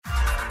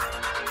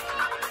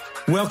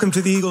Welcome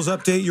to the Eagles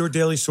Update, your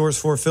daily source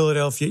for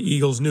Philadelphia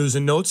Eagles news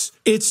and notes.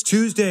 It's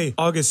Tuesday,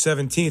 August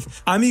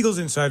 17th. I'm Eagles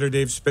insider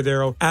Dave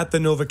Spadaro at the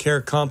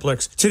NovaCare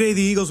Complex. Today,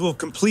 the Eagles will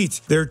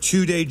complete their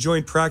two-day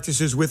joint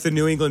practices with the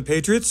New England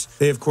Patriots.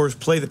 They, of course,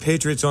 play the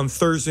Patriots on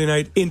Thursday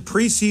night in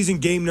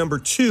preseason game number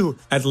 2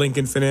 at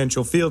Lincoln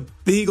Financial Field.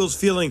 The Eagles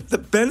feeling the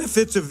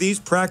benefits of these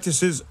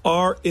practices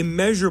are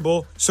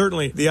immeasurable.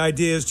 Certainly, the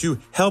idea is to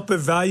help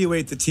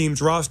evaluate the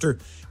team's roster,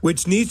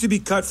 which needs to be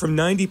cut from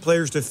 90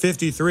 players to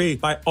 53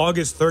 by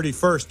August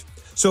 31st.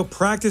 So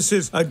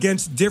practices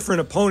against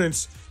different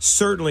opponents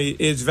certainly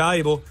is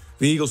valuable.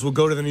 The Eagles will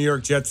go to the New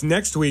York Jets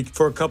next week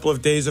for a couple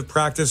of days of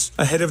practice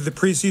ahead of the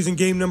preseason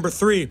game number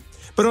 3.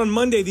 But on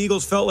Monday, the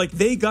Eagles felt like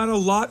they got a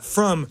lot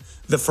from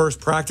the first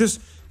practice.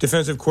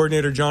 Defensive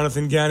coordinator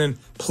Jonathan Gannon,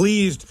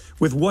 pleased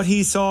with what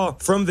he saw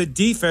from the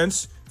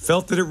defense,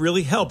 felt that it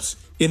really helps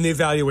in the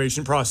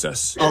evaluation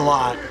process. A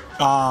lot.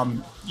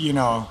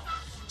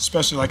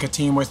 Especially like a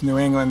team with New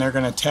England, they're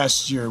going to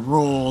test your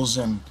rules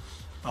and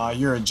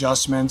your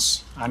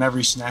adjustments on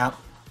every snap.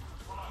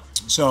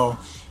 So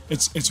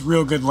it's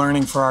real good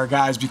learning for our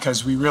guys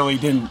because we really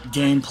didn't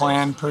game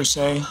plan per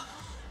se.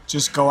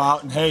 Just go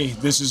out and, hey,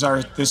 this is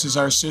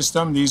our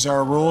system. These are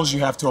our rules.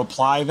 You have to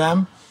apply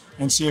them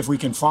and see if we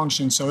can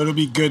function. So it'll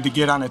be good to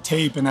get on a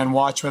tape and then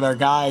watch with our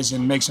guys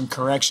and make some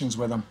corrections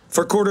with them.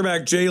 For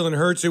quarterback Jalen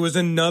Hurts, it was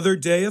another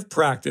day of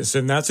practice,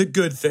 and that's a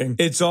good thing.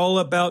 It's all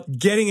about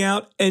getting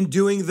out and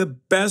doing the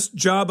best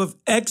job of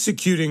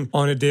executing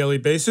on a daily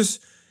basis.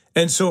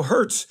 And so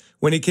Hurts,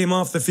 when he came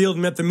off the field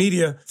and met the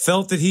media,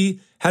 felt that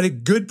he had a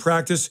good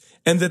practice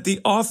and that the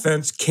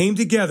offense came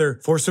together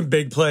for some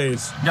big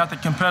plays. Got the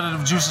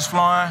competitive juices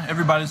flowing.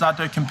 Everybody's out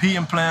there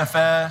competing, playing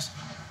fast.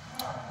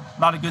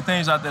 A lot of good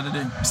things out there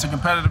today. It's a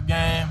competitive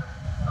game,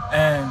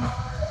 and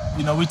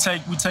we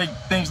take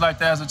things like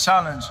that as a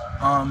challenge,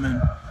 and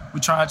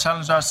we try to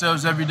challenge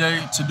ourselves every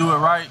day to do it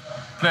right,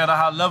 play at a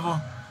high level,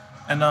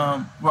 and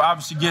we're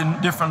obviously getting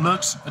different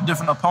looks, a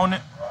different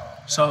opponent,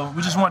 so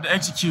we just wanted to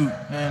execute,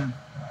 and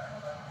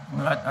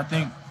I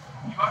think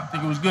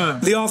it was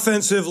good. The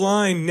offensive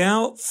line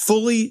now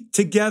fully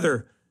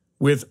together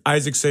with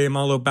Isaac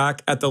Seumalo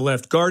back at the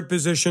left guard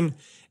position,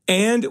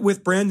 and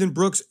with Brandon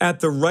Brooks at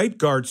the right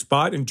guard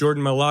spot and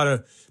Jordan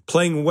Mailata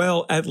playing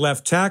well at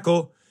left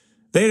tackle.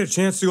 They had a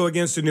chance to go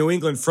against a New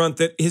England front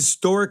that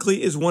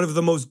historically is one of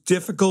the most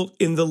difficult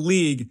in the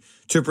league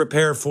to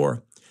prepare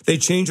for. They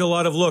change a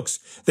lot of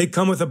looks. They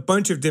come with a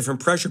bunch of different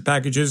pressure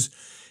packages.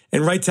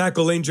 And right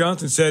tackle Lane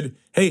Johnson said,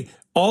 hey,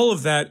 all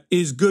of that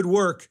is good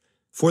work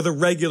for the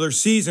regular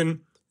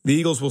season. The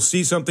Eagles will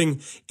see something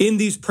in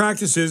these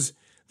practices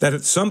that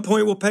at some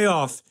point will pay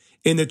off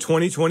in the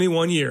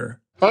 2021 year.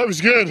 It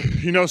was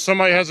good.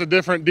 Somebody has a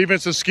different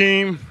defensive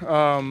scheme.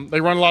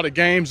 They run a lot of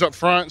games up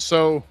front,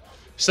 so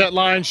set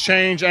lines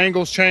change,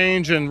 angles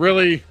change, and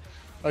really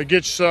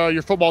gets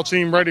your football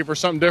team ready for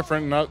something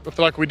different. And I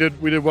feel like we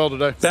did well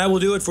today. That will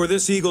do it for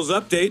this Eagles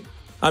Update.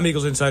 I'm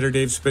Eagles insider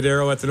Dave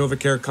Spadaro at the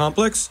NovaCare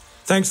Complex.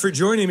 Thanks for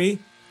joining me.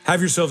 Have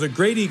yourselves a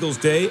great Eagles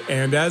day,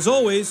 and as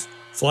always,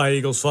 fly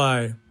Eagles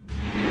fly.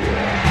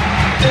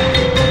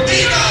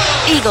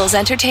 Eagles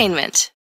Entertainment.